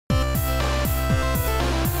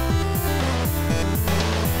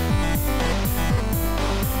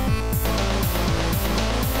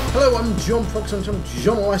Hello, I'm John Fox, I'm from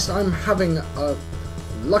John West. I'm having a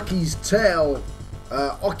Lucky's Tale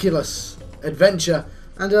Oculus adventure,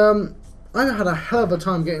 and I had a hell of a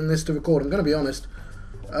time getting this to record, I'm going to be honest.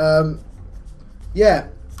 Yeah,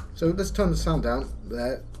 so let's turn the sound down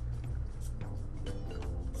there.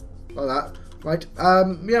 Like that. Right,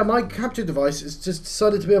 yeah, my capture device has just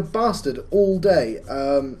decided to be a bastard all day.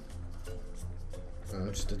 I'm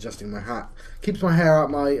just adjusting my hat. Keeps my hair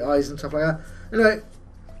out my eyes and stuff like that. Anyway,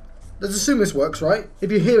 let's assume this works, right?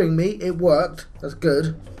 If you're hearing me, it worked. That's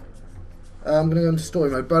good. I'm going to go into story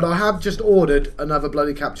mode, but I have just ordered another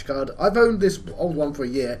bloody capture card. I've owned this old one for a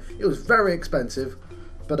year. It was very expensive,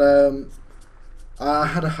 but I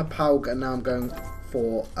had a Hapaug, and now I'm going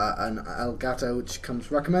for an Elgato, which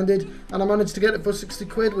comes recommended, and I managed to get it for 60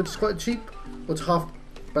 quid, which is quite cheap. Well,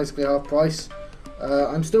 it's basically half price.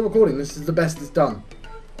 I'm still recording. This is the best it's done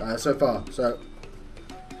so far. So,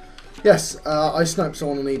 yes, I sniped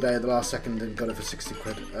someone on eBay at the last second and got it for 60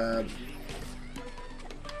 quid.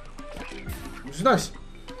 Which is nice.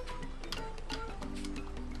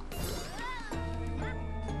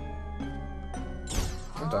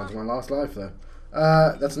 I'm down to my last life though.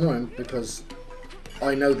 That's annoying because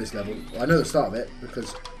I know this level. I know the start of it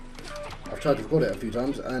because I've tried to record it a few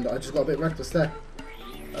times and I just got a bit reckless there.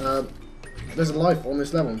 There's a life on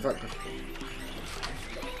this level, in fact.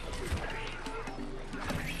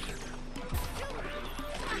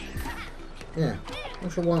 Yeah,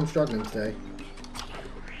 not sure why I'm struggling today.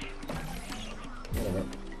 Whatever.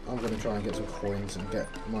 I'm going to try and get some coins and get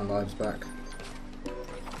my lives back.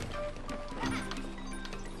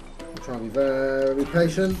 I'm trying to be very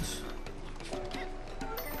patient.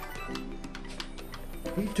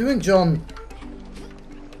 What are you doing, John?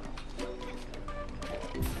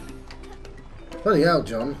 Bloody hell,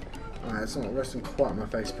 John. Alright, it's not resting quite on my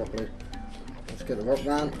face properly. Let's get the rock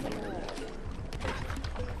man.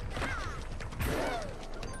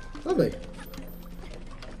 Lovely.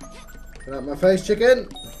 Get out my face, chicken.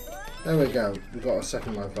 There we go. We've got a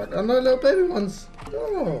second life back. Oh no, little baby ones.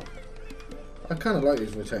 Oh. I kind of like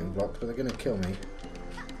these rotating blocks, but they're going to kill me.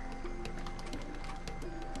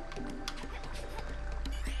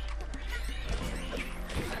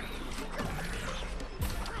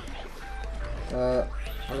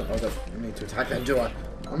 I don't need to attack them, do I?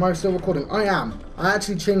 Am I still recording? I am. I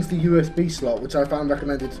actually changed the USB slot, which I found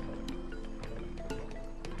recommended.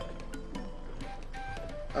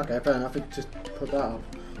 Okay, fair enough. I just put that up.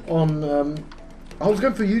 On, I was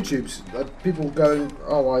going through YouTube's, people going,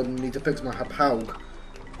 oh, I need to fix my Hapaug,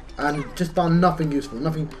 and just found nothing useful,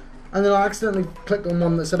 nothing. And then I accidentally clicked on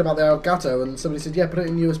one that said about the Elgato, and somebody said, yeah, put it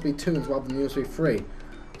in USB 2 rather than USB 3.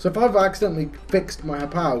 So if I've accidentally fixed my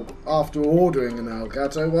Hapaug after ordering an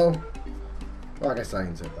Elgato, well, I guess that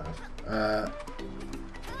ain't so bad.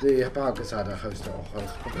 The Hapaug has had a host of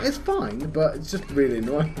problems. It's fine, but it's just really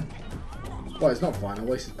annoying. Well, it's not fine. I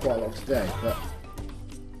wasted quite a lot today, but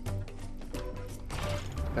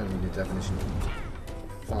depending on your definition,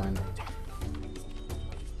 fine.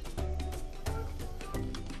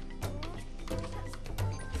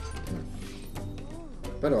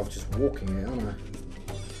 Better off just walking it, aren't I?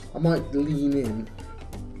 I might lean in.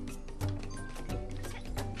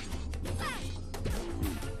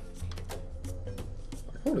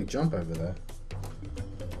 I'll probably jump over there.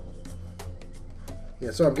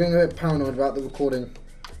 Yeah, so I'm getting a bit paranoid about the recording.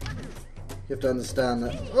 You have to understand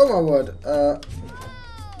that. Oh my word!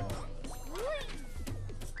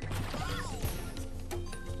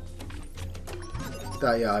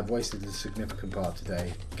 Yeah, I've wasted a significant part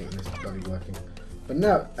today getting this bloody working. But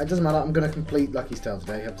no, it doesn't matter. I'm going to complete Lucky's Tale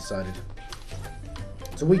today. I've decided.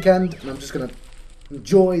 It's a weekend, and I'm just going to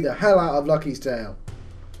enjoy the hell out of Lucky's Tale.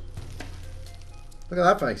 Look at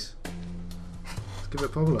that face. Let's give it a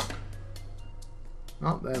proper look.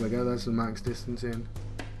 Oh, there we go. There's the max distance in.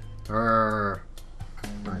 Right,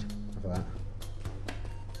 enough of that.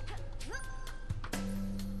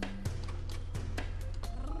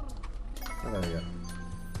 Oh, there we go.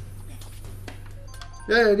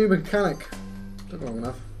 Yeah, new mechanic. Took long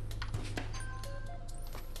enough.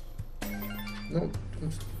 No.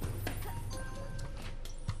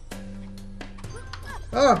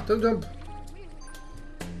 Ah, don't jump.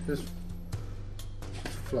 Just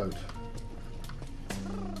float.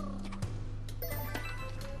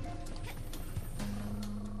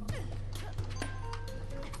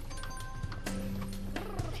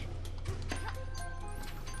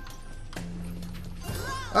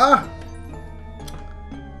 Ah!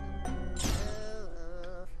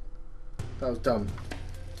 That was dumb.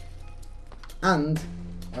 And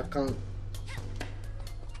I can't.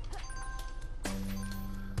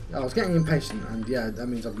 I was getting impatient, and yeah, that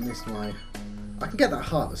means I've missed my I can get that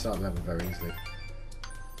heart at the start of the level very easily.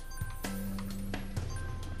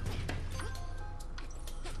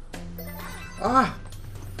 Ah!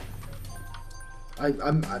 I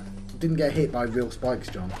didn't get hit by real spikes,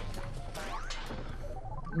 John.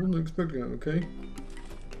 I wasn't expecting it, okay?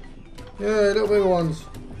 Yeah, little bigger ones.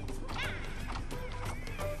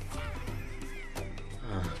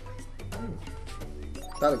 Ah.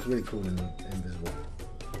 That looks really cool in invisible.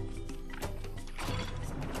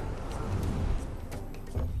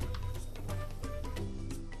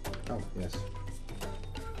 Oh, yes.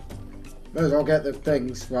 May as well get the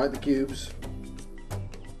things, right? The cubes.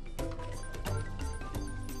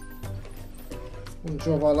 Wasn't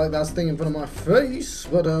sure if I like that thing in front of my face,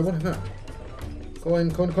 but whatever.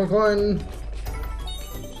 Coin, coin, coin, coin.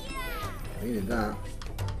 I needed that.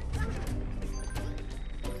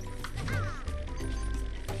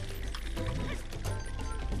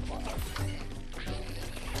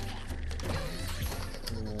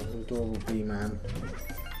 Oh, adorable bee man.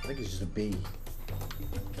 I think it's just a bee.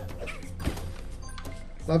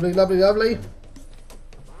 Lovely, lovely, lovely.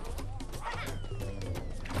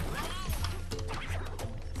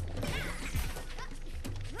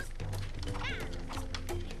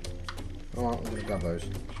 Oh, I'm gonna grab those.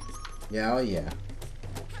 Yeah, oh yeah.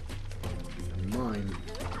 Mine.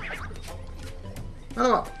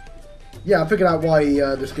 Oh, yeah, I figured out why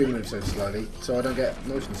the screen moves so slowly, so I don't get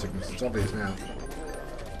motion sickness. It's obvious now.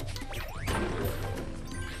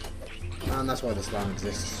 And that's why the slime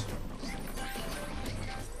exists.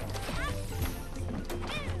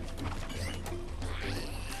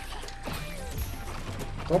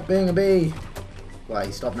 Stop being a bee! Well,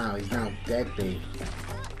 he stopped now. He's now dead bee.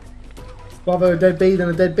 Rather a dead bee than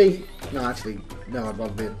a dead bee. No, actually, no, I'd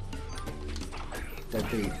rather be a dead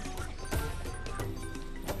bee.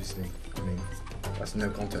 Obviously, I mean, that's no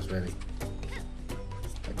contest really.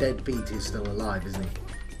 A dead beat is still alive, isn't he?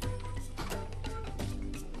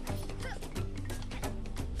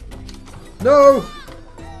 No!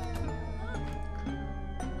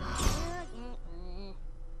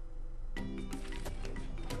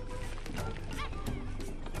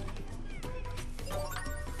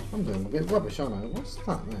 I'm doing a bit rubbish, aren't I? What's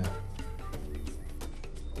that there?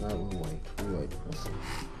 No, we'll wait. What's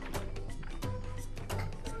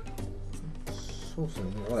sauce?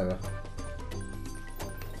 Whatever.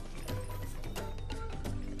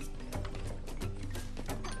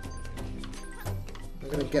 I'm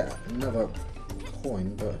gonna get another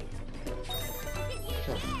coin, but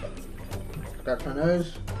scratch my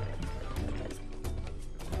nose.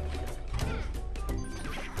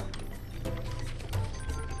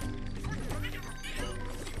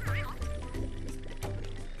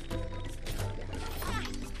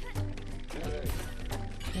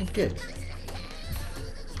 Good.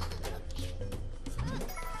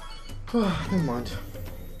 Oh, never mind.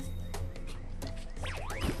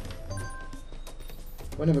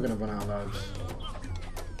 We're never going to run out of lives.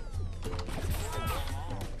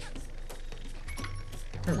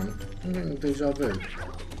 Hang on, I'm getting deja vu.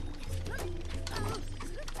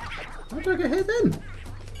 How did I get hit then?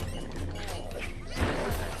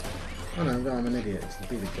 Oh no, I'm an idiot. It's the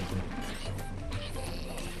bee that killed me.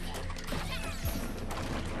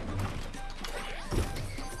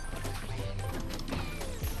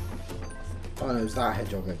 Oh no, it was that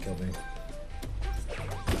hedgehog that killed me.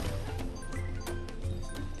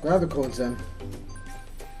 Grab the coins then.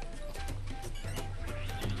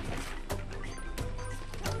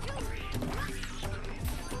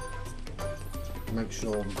 Make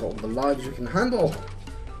sure we've got all the lives we can handle.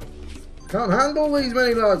 Can't handle these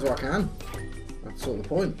many lives, well I can. That's sort of the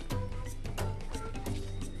point.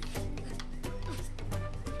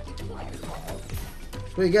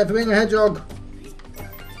 That's what you get for being a hedgehog.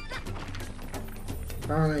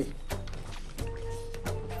 Apparently.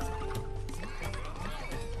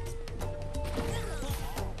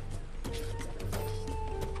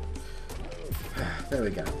 There we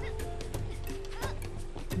go.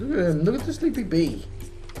 Look at him, look at the sleepy bee.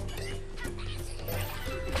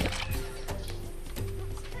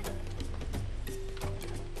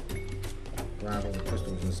 Grab all the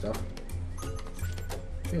crystals and stuff.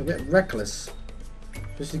 Being a bit reckless.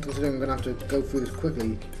 Especially considering I'm going to have to go through this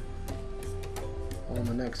quickly on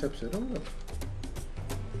the next episode. Oh look.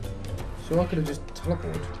 So I could have just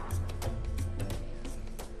teleported.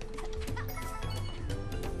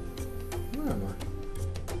 Where am I?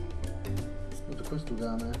 There's a crystal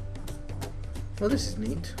down there. Oh, this is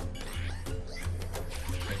neat.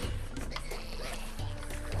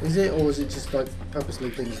 Is it, or is it just like purposely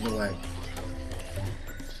things in the way?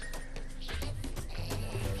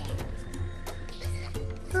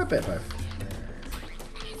 A bit of both.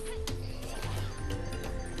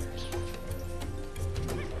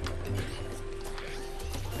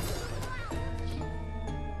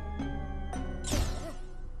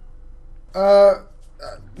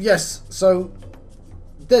 Yes, so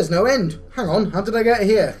there's no end. Hang on, how did I get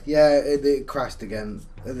here? Yeah, it crashed again.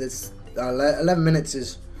 This 11 minutes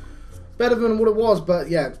is better than what it was, but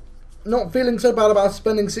yeah, not feeling so bad about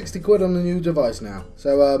spending 60 quid on a new device now.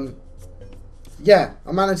 So, yeah,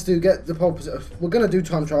 I managed to get the pole position. We're going to do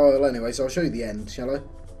time trial anyway, so I'll show you the end, shall I?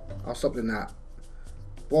 I'll stop doing that.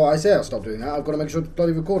 Well, I say I'll stop doing that. I've got to make sure it's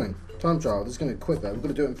bloody recording. Time trial. This is going to be quick, though. We're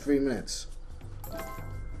going to do it in 3 minutes.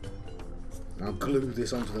 I'll glue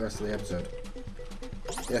this onto the rest of the episode.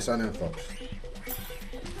 Yes, I know, Fox.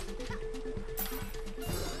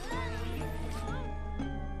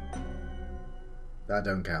 That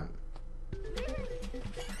don't count.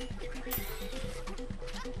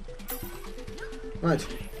 Right.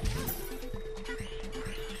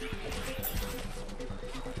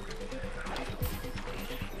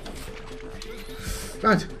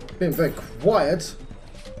 Right. Being very quiet.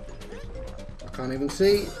 I can't even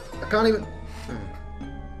see. I can't even...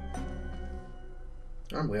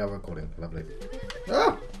 And we are recording. Lovely.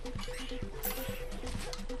 Ah!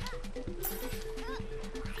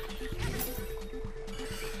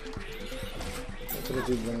 What did I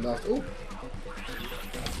do wrong last? Oh!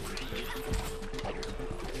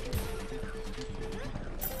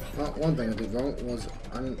 Well, one thing I did wrong was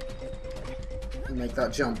I didn't make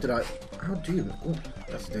that jump, did I? How do you? Oh,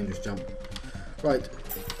 that's a dangerous jump. Right.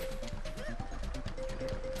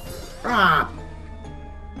 Ah!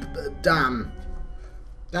 Damn.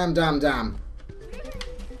 Damn.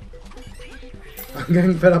 I'm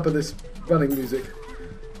getting fed up with this running music.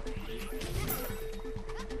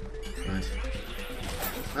 Right.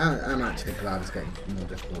 I'm actually glad it's getting more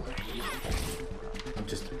difficult. I'm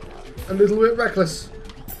just a little bit reckless.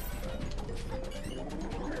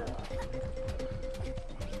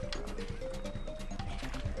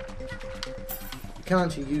 You can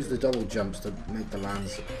actually use the double jumps to make the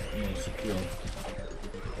lands more secure.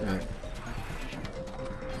 Right.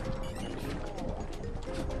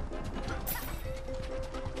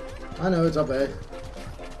 I know it's up there.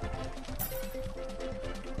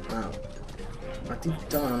 Wow. I did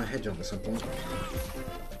die on a hedgehog at some point.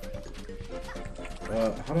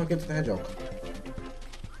 How do I get to the hedgehog?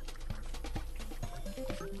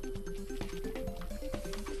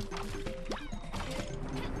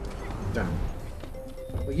 Damn.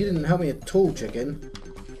 Well, you didn't help me at all, chicken.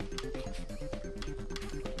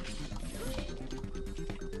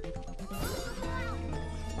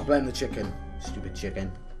 I blame the chicken. Stupid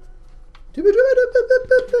chicken.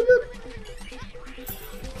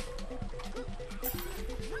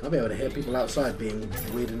 I'll be able to hear people outside being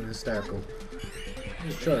weird and hysterical. I'll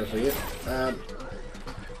just try it for you. Never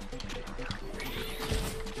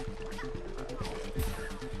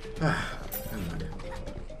mind.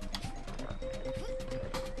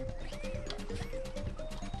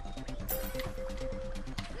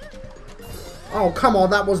 Oh, come on,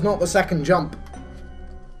 that was not the second jump.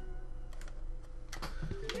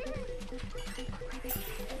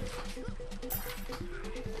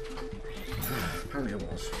 Apparently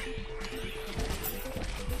it was.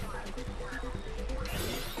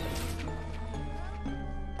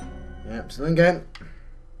 Yep, so then again.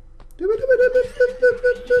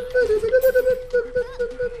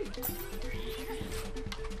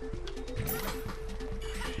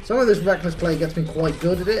 Some of this reckless play gets me quite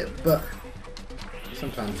good at it, but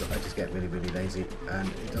sometimes I just get really, really lazy and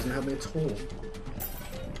it doesn't help me at all.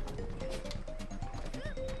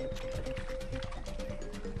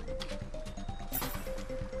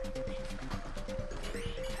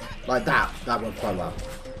 Like that worked quite well.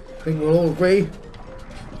 I think we'll all agree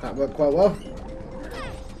that worked quite well.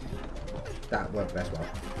 That worked best well.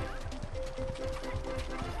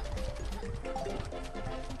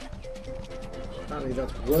 Apparently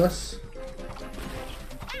that's worse.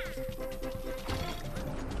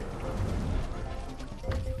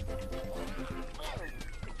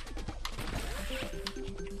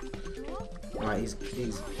 Right, he's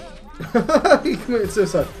he committed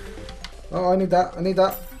suicide. Oh, I need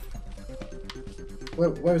that.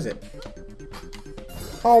 Where is it?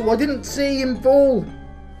 Oh, I didn't see him fall.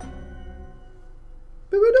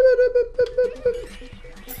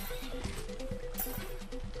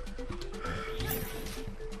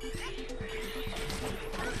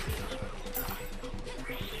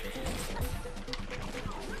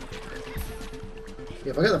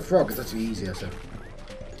 Yeah, if I get the frog, it's actually easier, so.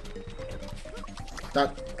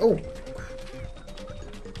 That. Oh!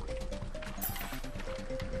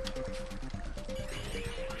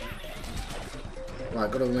 Right,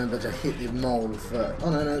 gotta remember to hit the mole first. Oh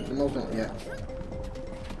no, the mole's not yet.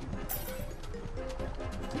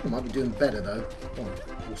 I think I might be doing better though. Oh,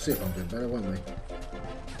 we'll see if I'm doing better, won't we?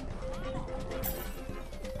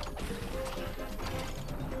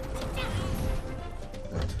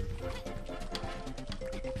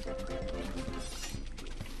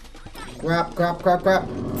 Crap, crap, crap, crap.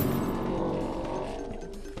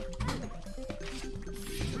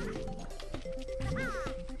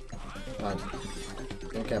 Right.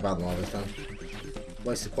 Don't care about them all this time.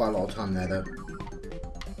 Wasted quite a lot of time there, though.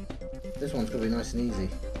 This one's going to be nice and easy.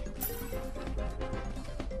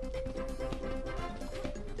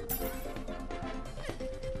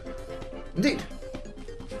 Indeed.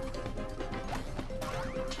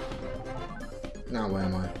 Now where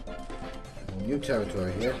am I? New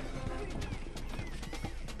territory here.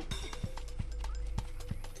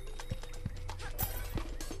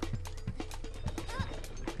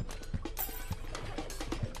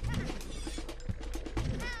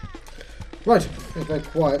 Right, it's very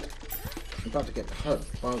quiet. I'm about to get hurt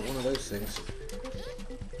by one of those things.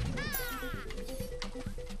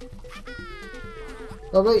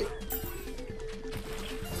 Lovely.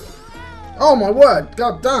 Oh my word!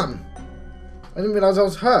 God damn! I didn't realise I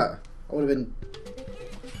was hurt. I would have been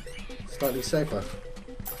slightly safer.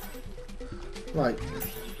 Right.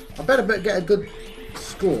 I better get a good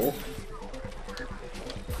score.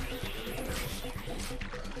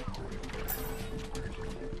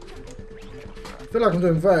 I feel like I'm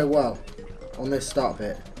doing very well on this start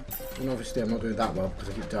bit. And obviously I'm not doing that well because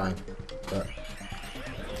I keep dying. But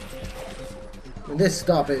in this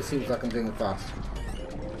start bit it seems like I'm doing it fast.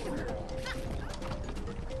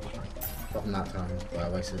 Apart from that time where I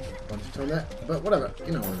wasted a bunch of time there. But whatever,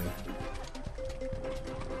 you know what I mean.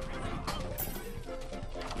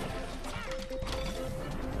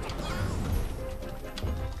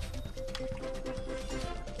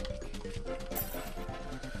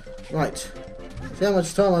 Right. See how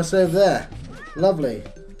much time I saved there. Lovely.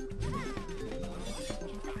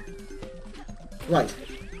 Right.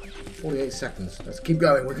 48 seconds. Let's keep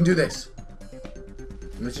going. We can do this.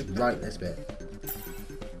 Let's just write this bit.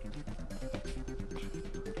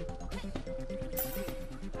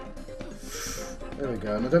 There we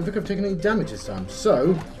go. And I don't think I've taken any damage this time.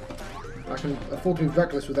 So, I can afford to be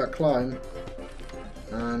reckless with that climb.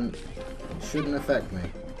 And it shouldn't affect me.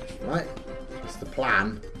 Right? That's the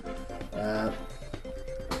plan.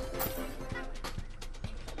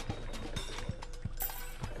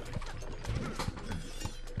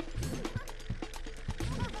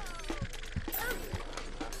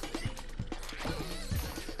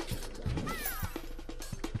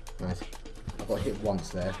 Right. I got hit once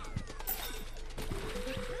there.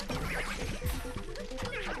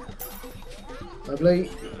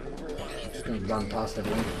 Lovely. Just going to run past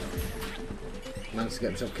everyone. Managed to get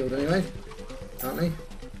himself killed anyway. Apparently.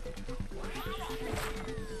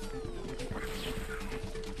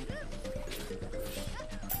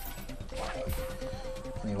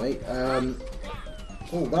 Anyway,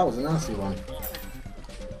 oh, that was a nasty one.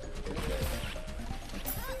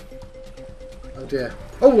 Oh dear.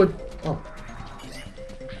 Oh, oh.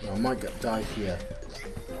 I might die here.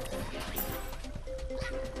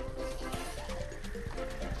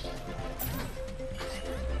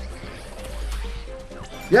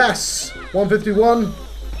 Yes! 151!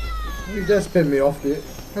 You just pinned me off it.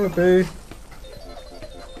 Hello, B.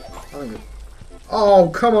 Oh,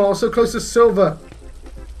 come on, I was so close to silver.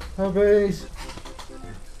 Oh, bees.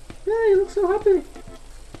 Yeah, you look so happy.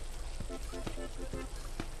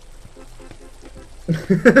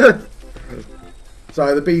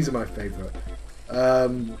 Sorry, the bees are my favourite.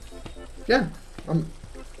 Yeah,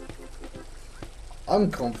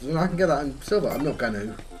 I'm confident I can get that in silver. I'm not going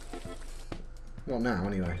to. Not now,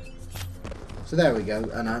 anyway. So there we go,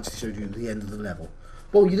 and I actually showed you the end of the level.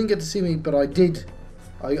 Well, you didn't get to see me, but I did.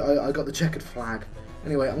 I got the checkered flag.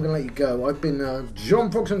 Anyway, I'm going to let you go. I've been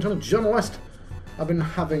John Fox and John West. I've been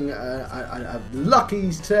having a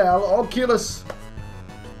Lucky's Tale Oculus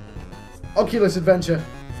adventure.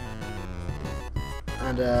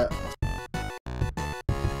 And